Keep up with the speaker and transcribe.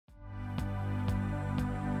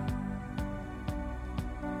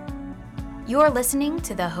You're listening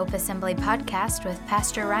to the Hope Assembly podcast with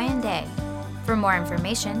Pastor Ryan Day. For more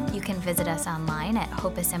information, you can visit us online at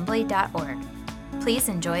hopeassembly.org. Please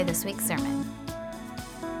enjoy this week's sermon.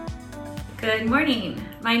 Good morning.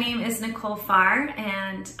 My name is Nicole Farr,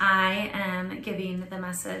 and I am giving the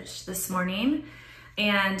message this morning.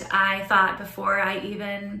 And I thought before I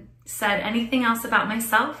even said anything else about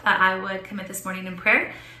myself that I would commit this morning in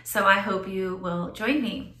prayer. So I hope you will join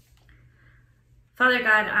me. Father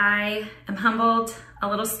God, I am humbled, a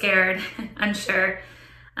little scared, unsure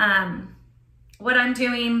what I'm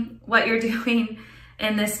doing, what you're doing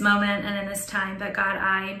in this moment and in this time. But God,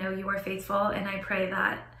 I know you are faithful, and I pray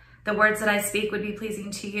that the words that I speak would be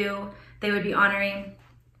pleasing to you, they would be honoring,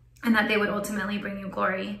 and that they would ultimately bring you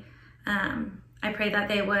glory. I pray that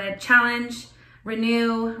they would challenge,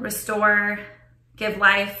 renew, restore, give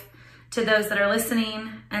life to those that are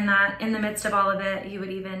listening, and that in the midst of all of it, you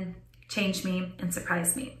would even change me and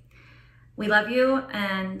surprise me. We love you,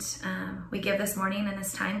 and we give this morning and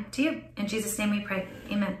this time to you. In Jesus' name we pray.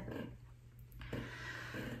 Amen.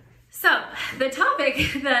 So the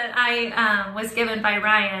topic that I was given by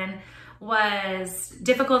Ryan was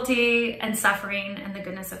difficulty and suffering and the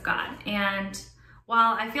goodness of God. And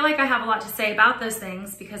while I feel like I have a lot to say about those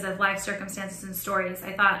things because of life circumstances and stories,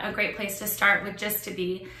 I thought a great place to start would just to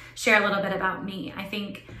be share a little bit about me. I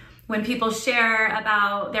think when people share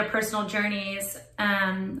about their personal journeys,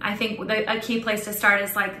 I think a key place to start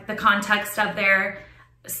is like the context of their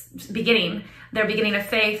beginning of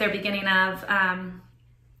faith, their beginning of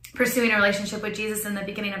pursuing a relationship with Jesus, and the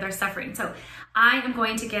beginning of their suffering. So I am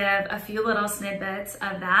going to give a few little snippets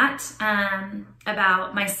of that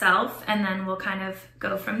about myself, and then we'll kind of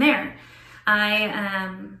go from there. I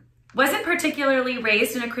wasn't particularly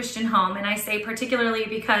raised in a Christian home, and I say particularly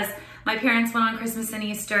because my parents went on Christmas and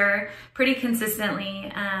Easter pretty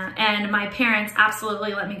consistently, and my parents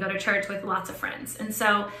absolutely let me go to church with lots of friends. And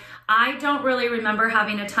so I don't really remember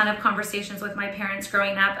having a ton of conversations with my parents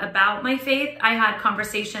growing up about my faith. I had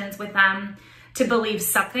conversations with them to believe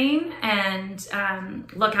something and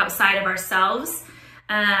look outside of ourselves.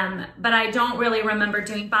 But I don't really remember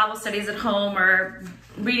doing Bible studies at home or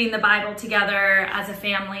reading the Bible together as a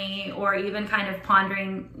family, or even kind of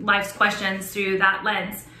pondering life's questions through that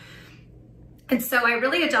lens. And so I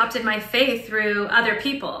really adopted my faith through other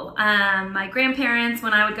people. My grandparents,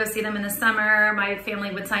 when I would go see them in the summer, my family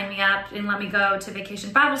would sign me up and let me go to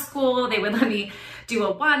vacation Bible school. They would let me do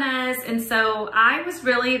Awanas. And so I was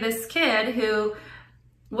really this kid who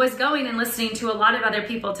was going and listening to a lot of other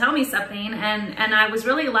people tell me something. And I was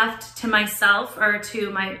really left to myself, or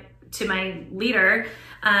to my leader,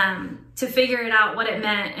 to figure it out, what it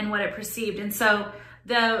meant and what it perceived. And so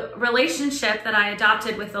the relationship that I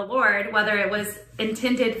adopted with the Lord, whether it was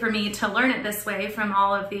intended for me to learn it this way from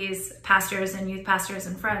all of these pastors and youth pastors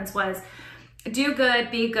and friends, was do good,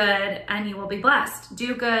 be good, and you will be blessed.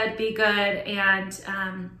 Do good, be good, and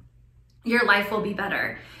your life will be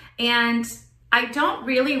better. And I don't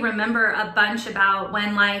really remember a bunch about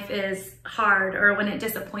when life is hard or when it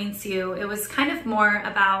disappoints you. It was kind of more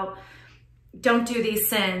about don't do these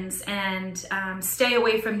sins, and stay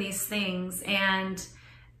away from these things, and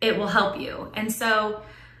it will help you. And so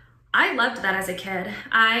I loved that as a kid.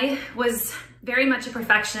 I was very much a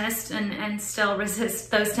perfectionist and still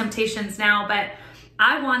resist those temptations now, but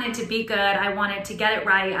I wanted to be good. I wanted to get it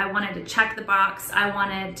right. I wanted to check the box. I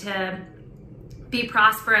wanted to be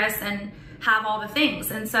prosperous and have all the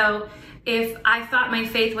things. And so if I thought my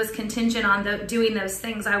faith was contingent on doing those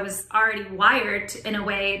things, I was already wired in a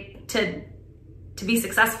way to be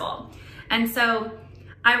successful. And so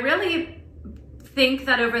I really think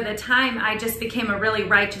that over the time, I just became a really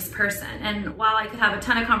righteous person. And while I could have a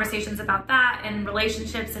ton of conversations about that and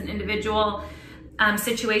relationships and individual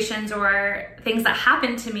situations or things that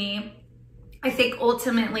happened to me, I think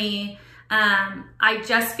ultimately I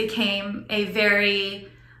just became a very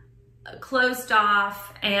closed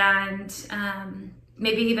off and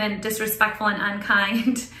maybe even disrespectful and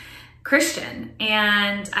unkind Christian.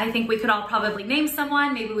 And I think we could all probably name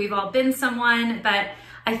someone, maybe we've all been someone, but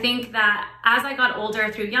I think that as I got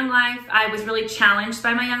older through Young Life, I was really challenged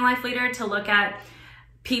by my Young Life leader to look at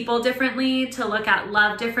people differently, to look at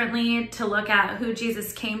love differently, to look at who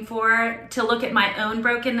Jesus came for, to look at my own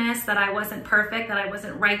brokenness, that I wasn't perfect, that I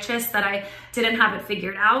wasn't righteous, that I didn't have it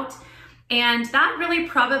figured out. And that really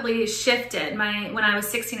probably shifted when I was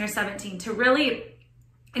 16 or 17 to really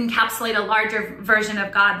encapsulate a larger version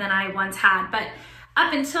of God than I once had. But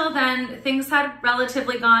up until then, things had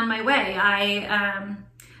relatively gone my way. I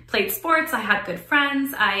played sports. I had good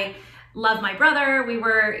friends. I loved my brother. We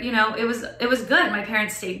were, it was good. My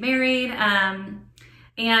parents stayed married.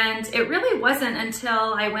 And it really wasn't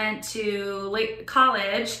until I went to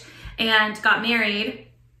college and got married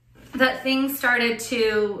that things started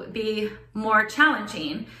to be more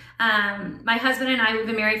challenging. My husband and I, we've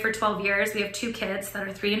been married for 12 years. We have 2 kids that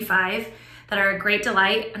are 3 and 5 that are a great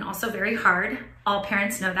delight and also very hard. All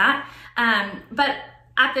parents know that. But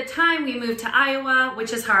at the time we moved to Iowa,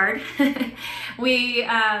 which is hard, we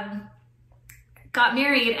got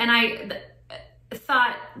married, and I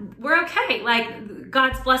thought, we're okay. Like,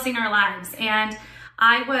 God's blessing our lives. And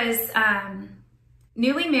I was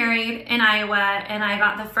newly married in Iowa, and I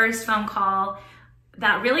got the first phone call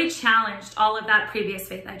that really challenged all of that previous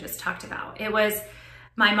faith I just talked about. It was,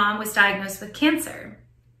 my mom was diagnosed with cancer.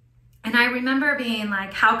 And I remember being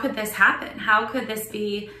like, how could this happen? How could this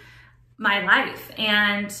be my life?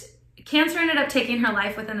 And cancer ended up taking her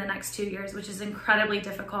life within the next 2 years, which is incredibly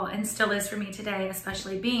difficult and still is for me today,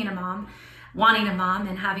 especially being a mom, wanting a mom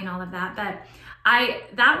and having all of that. But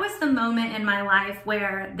that was the moment in my life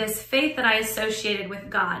where this faith that I associated with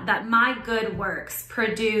God, that my good works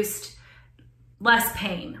produced less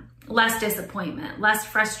pain, less disappointment, less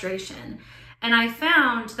frustration. And I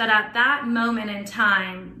found that at that moment in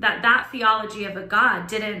time, that theology of a God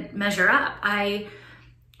didn't measure up. I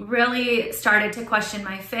really started to question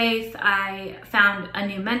my faith. I found a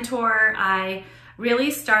new mentor. I really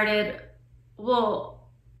started, well,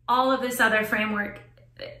 all of this other framework,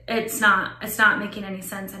 it's not making any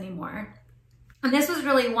sense anymore. And this was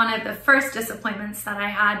really one of the first disappointments that I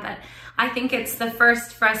had, but I think it's the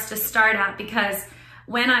first for us to start at, because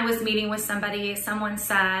when I was meeting with somebody, someone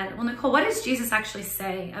said, well, Nicole, what does Jesus actually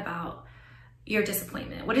say about your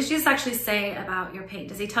disappointment? What does Jesus actually say about your pain?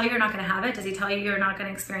 Does he tell you you're not going to have it? Does he tell you you're not going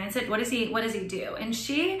to experience it? What does he do? And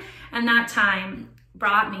she, in that time,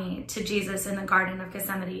 brought me to Jesus in the Garden of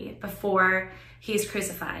Gethsemane before he's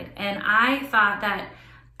crucified. And I thought that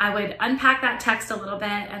I would unpack that text a little bit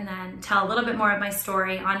and then tell a little bit more of my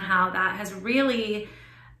story on how that has really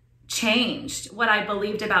changed what I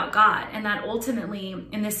believed about God. And that ultimately,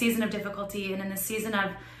 in this season of difficulty and in the season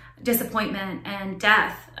of disappointment and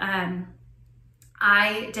death,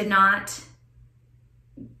 I did not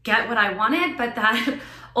get what I wanted, but that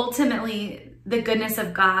ultimately the goodness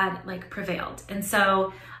of God prevailed. And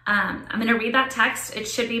so I'm going to read that text. It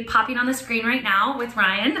should be popping on the screen right now with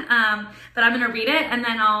Ryan, but I'm going to read it and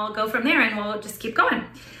then I'll go from there and we'll just keep going.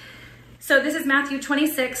 So this is Matthew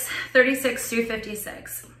 26, 36 through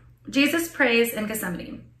 56. Jesus prays in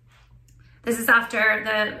Gethsemane. This is after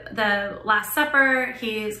the Last Supper.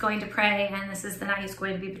 He's going to pray, and this is the night he's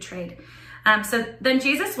going to be betrayed. So then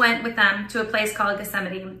Jesus went with them to a place called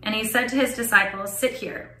Gethsemane, and he said to his disciples, sit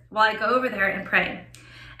here while I go over there and pray.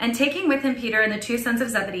 And taking with him Peter and the 2 sons of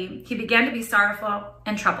Zebedee, he began to be sorrowful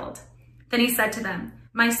and troubled. Then he said to them,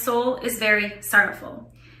 my soul is very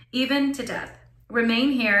sorrowful, even to death.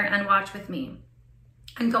 Remain here and watch with me.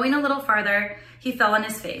 And going a little farther, he fell on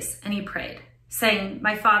his face and he prayed, saying,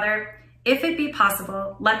 my Father, if it be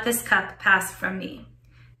possible, let this cup pass from me.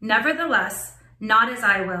 Nevertheless, not as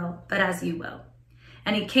I will, but as you will.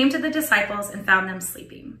 And he came to the disciples and found them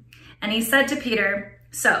sleeping. And he said to Peter,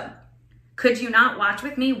 so, could you not watch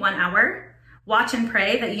with me 1 hour? Watch and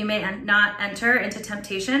pray that you may not enter into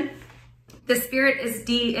temptation. The spirit is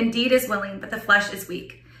indeed is willing, but the flesh is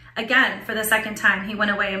weak. Again, for the second time, he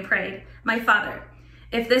went away and prayed, my Father,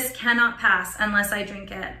 if this cannot pass unless I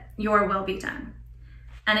drink it, your will be done.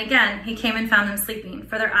 And again, he came and found them sleeping,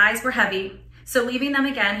 for their eyes were heavy. So leaving them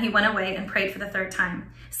again, he went away and prayed for the 3rd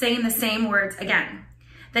time, saying the same words again.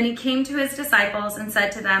 Then he came to his disciples and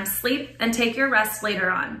said to them, sleep and take your rest later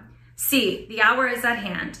on. See, the hour is at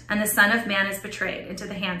hand, and the Son of Man is betrayed into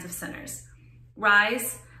the hands of sinners.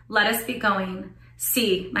 Rise, let us be going.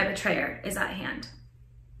 See, my betrayer is at hand.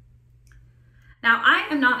 Now, I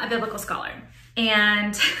am not a biblical scholar,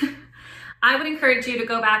 and I would encourage you to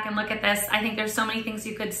go back and look at this. I think there's so many things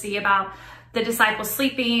you could see about the disciples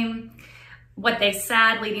sleeping, what they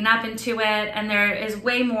said leading up into it, and there is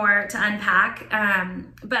way more to unpack.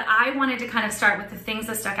 But I wanted to kind of start with the things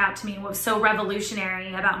that stuck out to me, what was so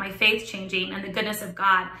revolutionary about my faith changing and the goodness of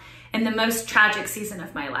God in the most tragic season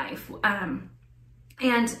of my life.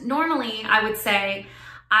 And normally I would say,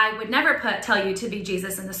 I would never tell you to be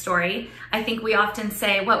Jesus in the story. I think we often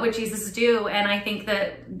say, what would Jesus do? And I think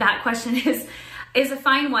that question is a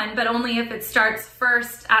fine one, but only if it starts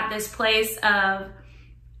first at this place of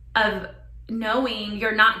knowing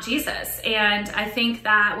you're not Jesus. And I think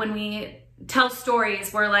that when we tell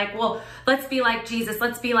stories, we're like, well, let's be like Jesus,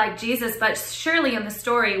 but surely in the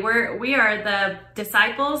story, we are the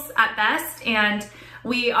disciples at best, and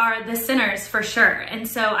we are the sinners for sure. And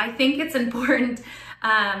so I think it's important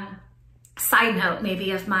side note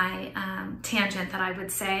maybe of my tangent that I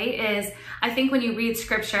would say is, I think when you read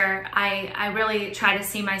scripture, I really try to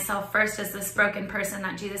see myself first as this broken person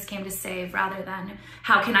that Jesus came to save, rather than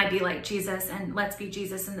how can I be like Jesus and let's be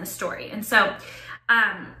Jesus in this story. And so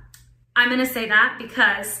I'm going to say that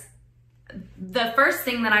because the first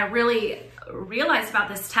thing that I really realized about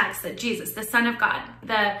this text, that Jesus, the Son of God,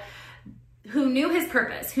 who knew his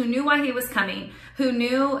purpose, who knew why he was coming, who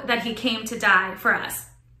knew that he came to die for us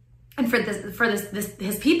and for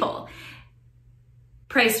his people,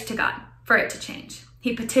 prays to God for it to change.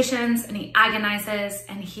 He petitions and he agonizes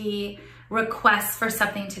and he requests for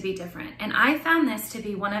something to be different. And I found this to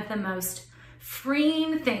be one of the most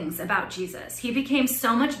freeing things about Jesus. He became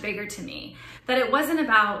so much bigger to me, that it wasn't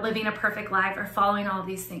about living a perfect life or following all of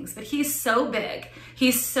these things, but he's so big.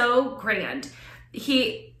 He's so grand.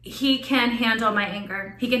 He can handle my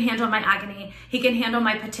anger. He can handle my agony. He can handle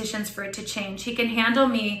my petitions for it to change. He can handle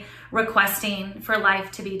me requesting for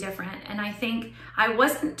life to be different. And I think I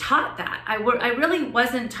wasn't taught that. I really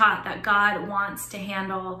wasn't taught that God wants to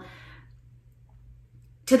handle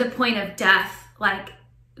to the point of death, like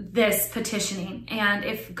this petitioning. And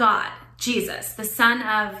if God, Jesus, the Son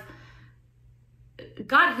of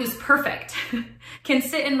God, who's perfect, can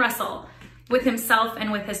sit and wrestle with himself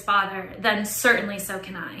and with his Father, then certainly so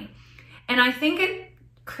can I. And I think it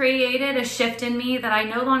created a shift in me that I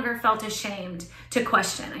no longer felt ashamed to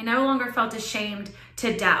question. I no longer felt ashamed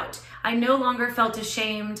to doubt. I no longer felt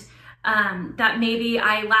ashamed that maybe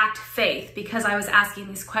I lacked faith because I was asking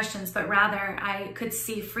these questions, but rather I could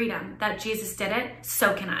see freedom, that Jesus did it,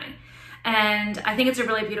 so can I. And I think it's a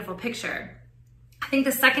really beautiful picture. I think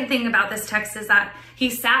the second thing about this text is that he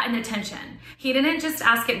sat in attention. He didn't just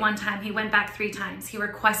ask it one time. He went back 3 times. He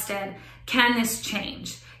requested, can this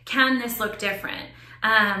change? Can this look different?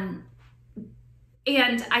 And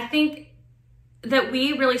I think that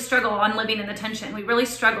we really struggle on living in the tension. We really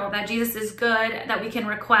struggle that Jesus is good, that we can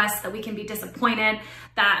request, that we can be disappointed,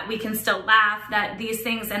 that we can still laugh, that these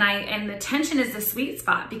things, and the tension is the sweet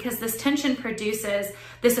spot, because this tension produces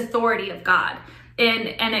this authority of God.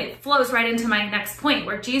 And it flows right into my next point,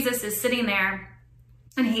 where Jesus is sitting there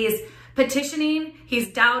and he's petitioning,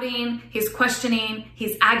 he's doubting, he's questioning,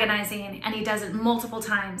 he's agonizing, and he does it multiple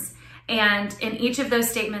times. And in each of those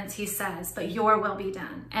statements, he says, but your will be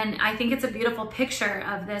done. And I think it's a beautiful picture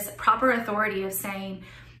of this proper authority of saying,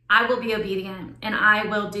 I will be obedient and I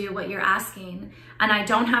will do what you're asking. And I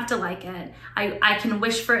don't have to like it. I can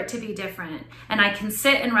wish for it to be different. And I can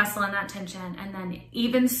sit and wrestle in that tension. And then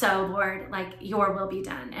even so, Lord, like your will be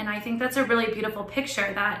done. And I think that's a really beautiful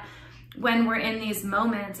picture, that when we're in these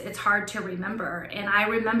moments, it's hard to remember. And I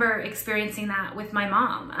remember experiencing that with my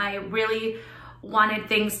mom. I really wanted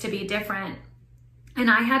things to be different.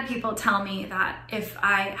 And I had people tell me that if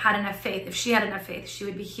I had enough faith, if she had enough faith, she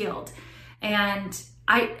would be healed. And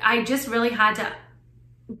I just really had to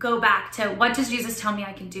go back to, what does Jesus tell me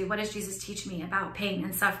I can do? What does Jesus teach me about pain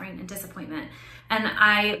and suffering and disappointment? And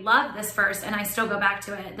I love this verse, and I still go back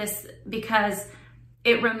to it because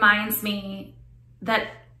it reminds me that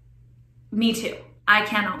me too, I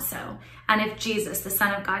can also. And if Jesus, the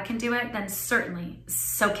Son of God, can do it, then certainly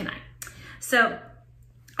so can I. So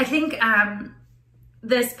I think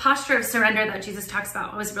this posture of surrender that Jesus talks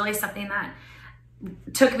about was really something that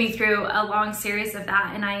took me through a long series of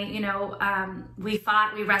that. And we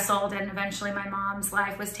fought, we wrestled, and eventually my mom's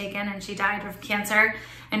life was taken and she died of cancer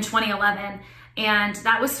in 2011. And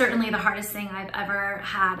that was certainly the hardest thing I've ever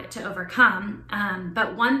had to overcome.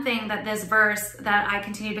 But one thing that this verse that I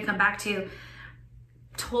continue to come back to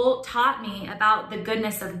taught me about the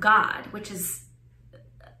goodness of God, which is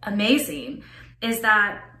amazing, is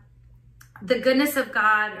that the goodness of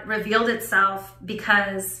God revealed itself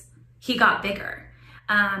because he got bigger.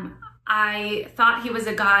 I thought he was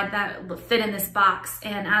a God that fit in this box.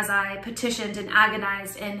 And as I petitioned and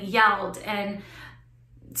agonized and yelled and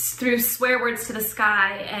threw swear words to the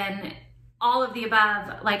sky and all of the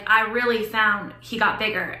above, like I really found he got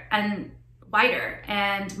bigger and wider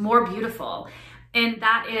and more beautiful. And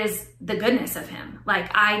that is the goodness of him.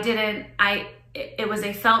 Like it was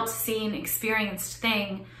a felt, seen, experienced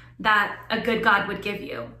thing that a good God would give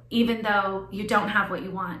you, even though you don't have what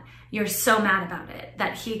you want. You're so mad about it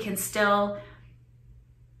that he can still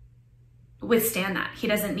withstand that. He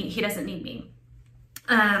doesn't need me.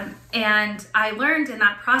 And I learned in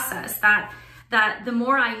that process that the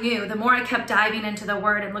more I knew, the more I kept diving into the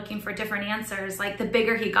word and looking for different answers, like the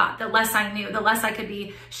bigger he got, the less I knew, the less I could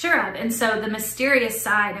be sure of. And so the mysterious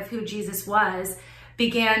side of who Jesus was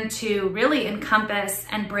began to really encompass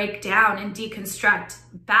and break down and deconstruct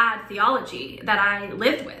bad theology that I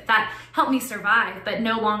lived with, that helped me survive, but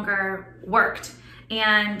no longer worked.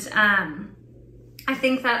 And I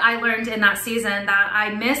think that I learned in that season that I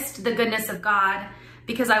missed the goodness of God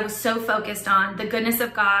because I was so focused on the goodness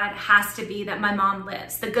of God has to be that my mom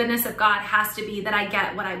lives. The goodness of God has to be that I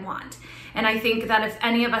get what I want. And I think that if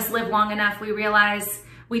any of us live long enough, we realize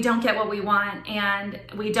we don't get what we want, and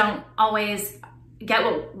we don't always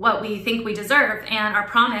get what we think we deserve and are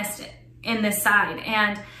promised in this side.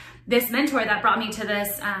 And this mentor that brought me to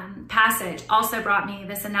this passage also brought me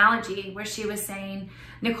this analogy where she was saying,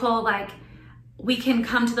 Nicole, like, we can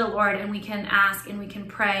come to the Lord and we can ask and we can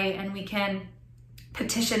pray and we can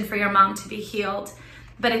petition for your mom to be healed.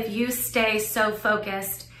 But if you stay so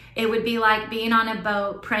focused, it would be like being on a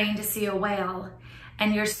boat praying to see a whale.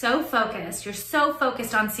 And you're so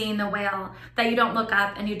focused on seeing the whale that you don't look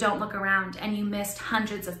up and you don't look around, and you missed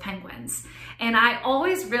hundreds of penguins. And I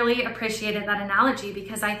always really appreciated that analogy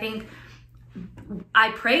because I think I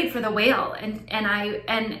prayed for the whale, and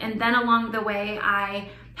then along the way I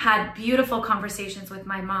had beautiful conversations with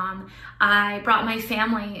my mom. I brought my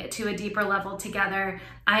family to a deeper level together.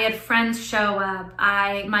 I had friends show up.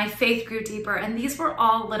 My faith grew deeper, and these were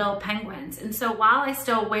all little penguins. And so while I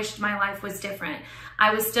still wished my life was different,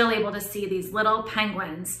 I was still able to see these little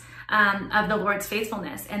penguins of the Lord's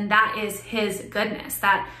faithfulness. And that is his goodness,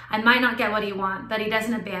 that I might not get what he wants, but he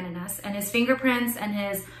doesn't abandon us. And his fingerprints and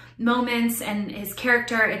his moments and his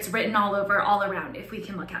character, it's written all around if we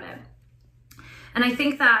can look at it. And I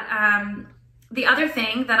think that the other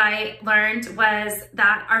thing that I learned was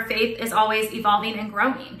that our faith is always evolving and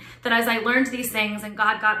growing. That as I learned these things and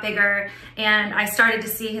God got bigger and I started to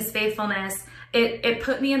see his faithfulness, it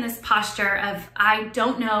put me in this posture of, I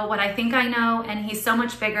don't know what I think I know, and he's so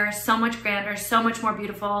much bigger, so much grander, so much more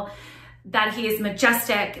beautiful, that he is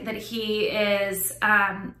majestic, that he is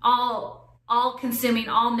all-consuming,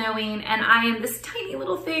 all-knowing, and I am this tiny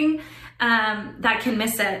little thing that can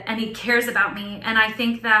miss it, and he cares about me. And I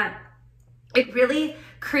think that it really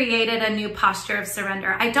created a new posture of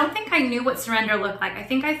surrender. I don't think I knew what surrender looked like. I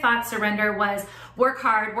think I thought surrender was work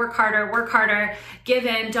hard, work harder, work harder, give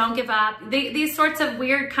in, don't give up, these sorts of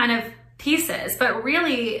weird kind of pieces. But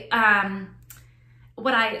really,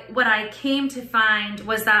 what I came to find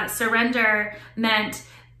was that surrender meant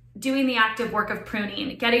doing the active work of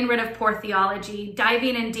pruning, getting rid of poor theology,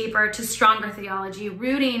 diving in deeper to stronger theology,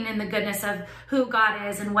 rooting in the goodness of who God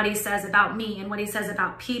is and what he says about me and what he says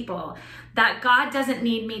about people. That God doesn't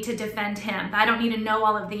need me to defend him. I don't need to know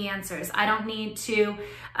all of the answers. I don't need to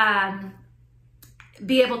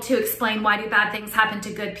be able to explain why do bad things happen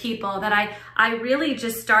to good people. That I really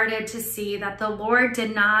just started to see that the Lord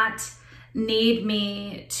did not need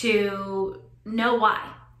me to know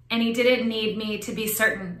why. And he didn't need me to be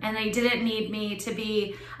certain, and he didn't need me to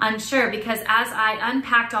be unsure, because as I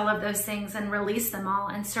unpacked all of those things and released them all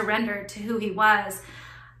and surrendered to who he was,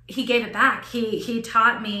 he gave it back. He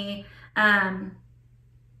taught me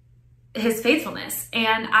his faithfulness.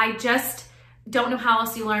 And I just don't know how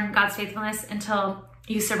else you learn God's faithfulness until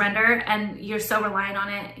you surrender and you're so reliant on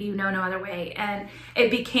it, you know no other way. And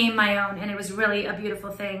it became my own, and it was really a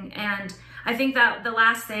beautiful thing. And I think that the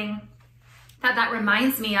last thing that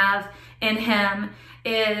reminds me of in him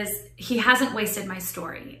is he hasn't wasted my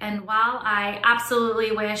story. And while I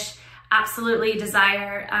absolutely wish, absolutely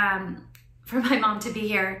desire for my mom to be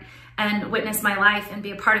here and witness my life and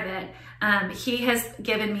be a part of it, he has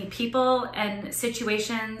given me people and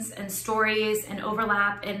situations and stories and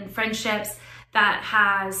overlap and friendships that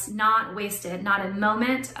has not wasted, not a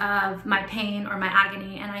moment of my pain or my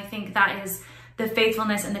agony. And I think that is the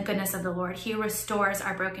faithfulness and the goodness of the Lord. He restores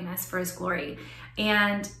our brokenness for his glory.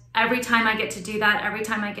 And every time I get to do that, every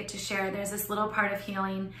time I get to share, there's this little part of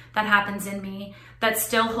healing that happens in me that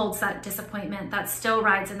still holds that disappointment, that still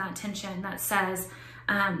rides in that tension, that says,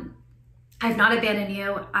 I've not abandoned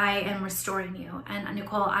you, I am restoring you. And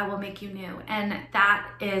Nicole, I will make you new. And that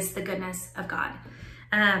is the goodness of God.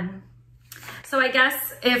 So I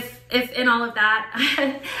guess if in all of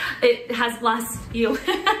that, it has blessed you,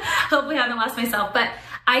 hopefully I haven't lost myself, but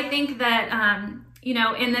I think that,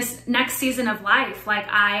 in this next season of life, like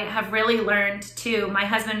I have really learned too, my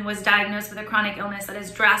husband was diagnosed with a chronic illness that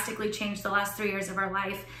has drastically changed the last 3 years of our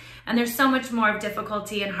life. And there's so much more of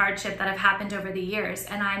difficulty and hardship that have happened over the years.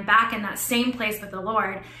 And I'm back in that same place with the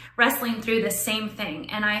Lord, wrestling through the same thing.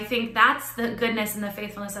 And I think that's the goodness and the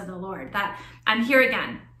faithfulness of the Lord, that I'm here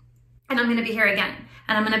again. And I'm going to be here again,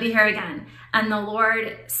 and I'm going to be here again. And the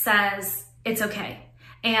Lord says, it's okay.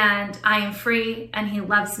 And I am free, and he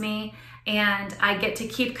loves me. and I get to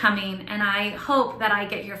keep coming, and I hope that I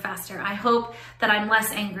get here faster. I hope that I'm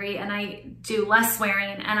less angry and I do less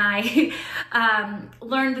swearing, and I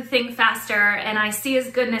learn the thing faster and I see his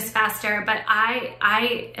goodness faster, but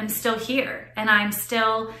I am still here, and I'm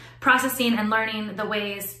still processing and learning the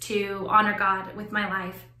ways to honor God with my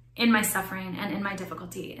life, in my suffering and in my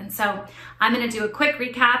difficulty. And so I'm going to do a quick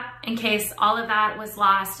recap in case all of that was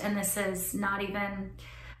lost and this is not even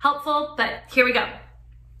helpful, but here we go.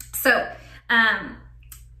 So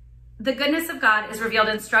the goodness of God is revealed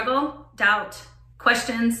in struggle, doubt,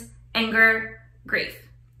 questions, anger, grief.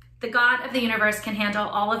 The God of the universe can handle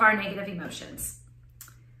all of our negative emotions.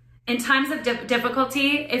 In times of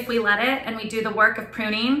difficulty, if we let it and we do the work of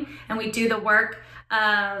pruning and we do the work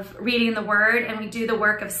of reading the word and we do the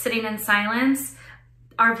work of sitting in silence,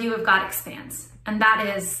 our view of God expands. And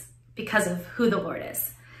that is because of who the Lord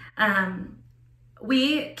is.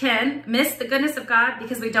 We can miss the goodness of God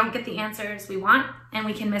because we don't get the answers we want, and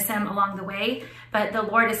we can miss him along the way. But the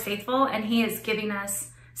Lord is faithful, and he is giving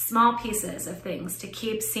us small pieces of things to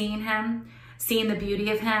keep seeing him, seeing the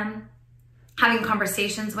beauty of him, having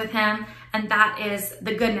conversations with him. And that is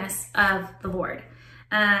the goodness of the Lord.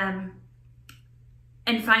 And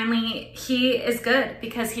finally, he is good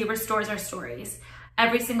because he restores our stories.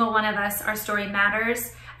 Every single one of us, our story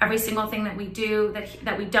matters. Every single thing that we do,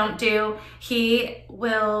 that we don't do, he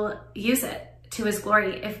will use it to his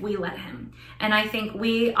glory if we let him. And I think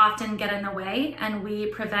we often get in the way and we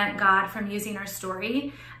prevent God from using our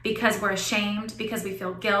story because we're ashamed, because we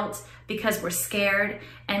feel guilt, because we're scared.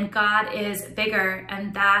 And God is bigger,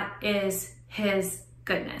 and that is his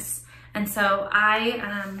goodness. And so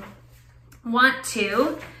I want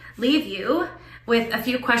to leave you with a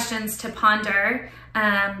few questions to ponder,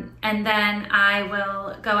 and then I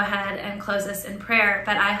will go ahead and close this in prayer.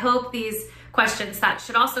 But I hope these questions, that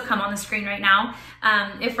should also come on the screen right now,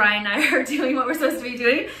 if Ryan and I are doing what we're supposed to be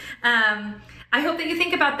doing, I hope that you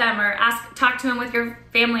think about them, or talk to them with your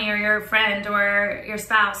family or your friend or your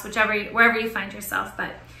spouse, wherever you find yourself.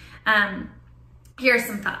 But here are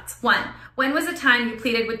some thoughts. 1, when was a time you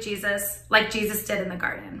pleaded with Jesus like Jesus did in the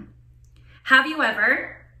garden? Have you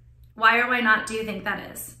ever? Why or why not do you think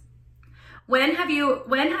that is? When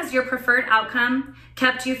has your preferred outcome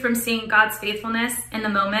kept you from seeing God's faithfulness in the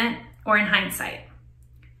moment or in hindsight?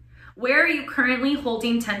 Where are you currently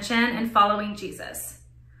holding tension and following Jesus?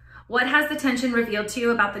 What has the tension revealed to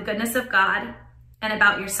you about the goodness of God and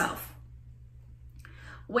about yourself?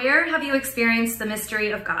 Where have you experienced the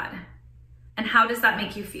mystery of God? And how does that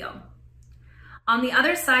make you feel? On the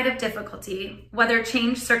other side of difficulty, whether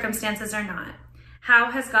changed circumstances or not,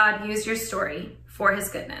 how has God used your story for his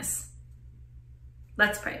goodness?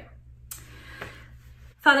 Let's pray.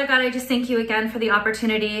 Father God, I just thank you again for the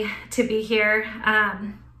opportunity to be here.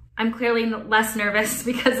 I'm clearly less nervous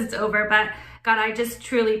because it's over, but God, I just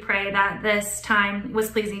truly pray that this time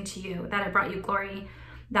was pleasing to you, that it brought you glory,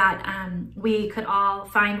 that we could all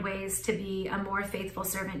find ways to be a more faithful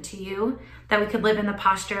servant to you, that we could live in the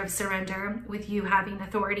posture of surrender with you having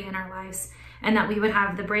authority in our lives, and that we would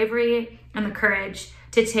have the bravery and the courage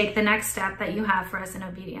to take the next step that you have for us in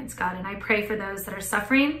obedience, God. And I pray for those that are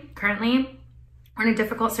suffering currently or in a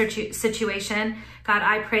difficult situation. God,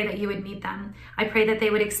 I pray that you would meet them. I pray that they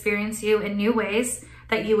would experience you in new ways,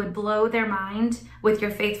 that you would blow their mind with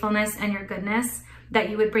your faithfulness and your goodness, that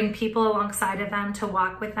you would bring people alongside of them to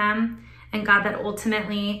walk with them. And God, that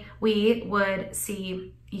ultimately we would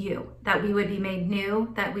see you, that we would be made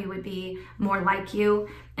new, that we would be more like you,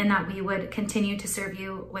 and that we would continue to serve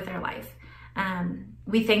you with our life.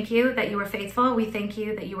 We thank you that you were faithful. We thank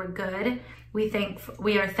you that you were good.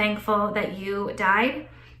 We are thankful that you died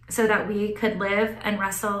so that we could live and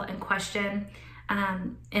wrestle and question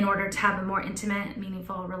in order to have a more intimate,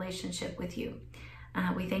 meaningful relationship with you.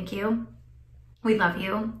 We thank you. We love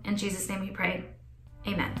you. In Jesus' name we pray.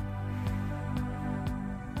 Amen.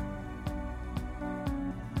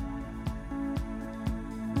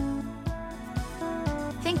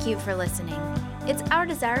 Thank you for listening. It's our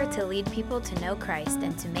desire to lead people to know Christ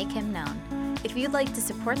and to make him known. If you'd like to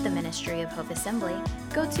support the ministry of Hope Assembly,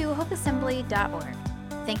 go to hopeassembly.org.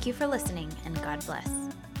 Thank you for listening, and God bless.